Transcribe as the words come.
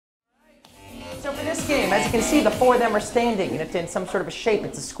this game. As you can see, the four of them are standing in some sort of a shape.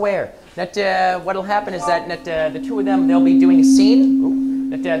 It's a square. What'll happen is that the two of them, they'll be doing a scene.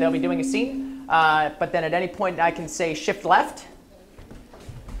 But then at any point, I can say shift left.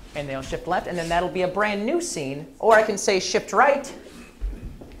 And they'll shift left, and then that'll be a brand new scene. Or I can say shift right,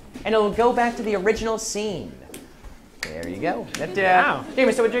 and it'll go back to the original scene. There you go. Wow.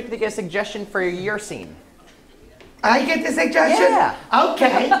 Jamie, so would you get a suggestion for your scene? I get the suggestion? Yeah.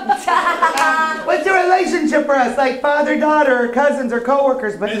 Okay. What's the relationship for us? Like father, daughter, or cousins, or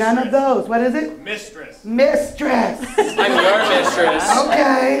coworkers, but none of those. What is it? Mistress. Mistress. I'm your mistress.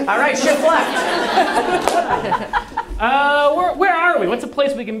 Okay. All right, shift left. Where are we? What's a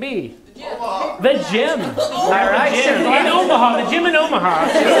place we can be? The gym. All right, Gym in Omaha. The gym in Omaha.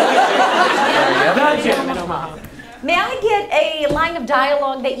 The gym in Omaha. May I get a line of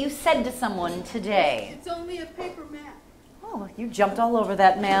dialogue that you said to someone today? It's only a paper map. Oh, you jumped all over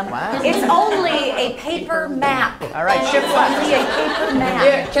that, ma'am. Wow. It's only a paper map. All right, shift left. Only a paper map.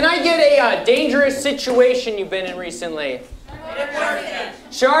 Yeah, can I get a dangerous situation you've been in recently?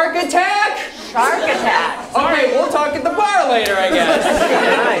 Shark attack? Shark attack. All right, we'll talk at the bar later, I guess.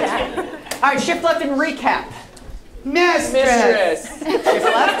 All right, shift left and recap. Mistress. Shift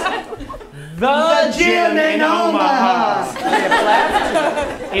left. The gym in Omaha. Shift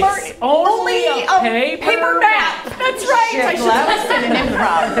left. It's only a paper map. That's right. Shift I should left. have been an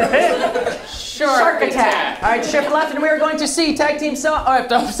improv. Shark attack. All right, shift left, and we are going to see tag team song.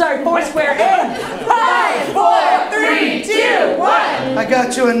 Foursquare in 5, 4, 3, 2, 1. I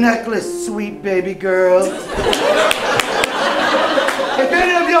got you a necklace, sweet baby girl. If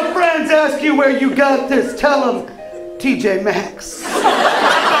any of your friends ask you where you got this, tell them TJ Maxx.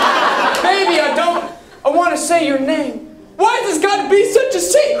 Baby, I want to say your name. Why has this got to be such a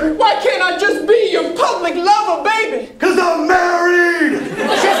secret? Why can't I just be your public lover, baby? 'Cause I'm married!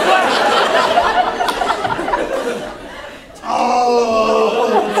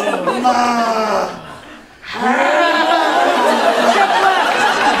 Oh, my.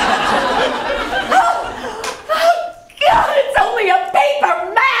 God, it's only a paper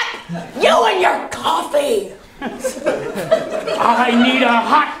map. You and your coffee. I need a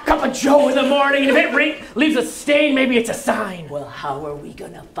hot cup of joe in the morning, and if it leaves a stain, maybe it's a sign. Well, how are we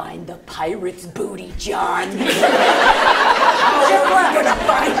gonna find the pirate's booty, John? They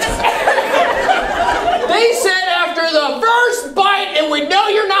said after the first bite, and we know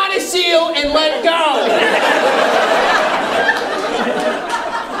you're not a seal, and let go.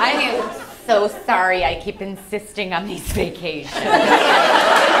 I am so sorry I keep insisting on these vacations.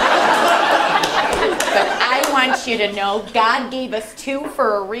 But I want you to know God gave us two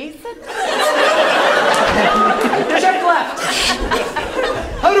for a reason. Shift left.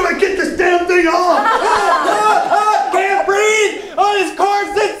 How do I get this damn thing off? Can't breathe. Oh, this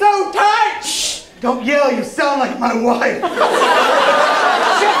corset's so tight. Shh! Don't yell, you sound like my wife.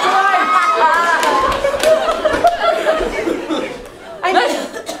 Shift right.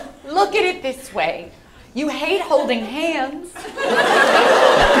 Look at it this way. You hate holding hands.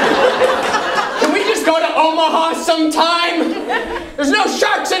 Can we just go to Omaha sometime? There's no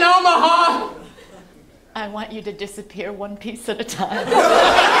sharks in Omaha. I want you to disappear one piece at a time.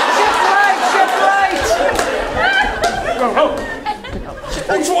 Shift right.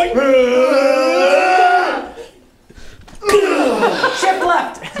 Shift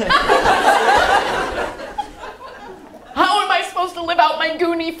left. How am I supposed to live out my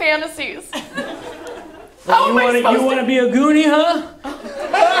Goonie fantasies? You want to be a Goonie, huh?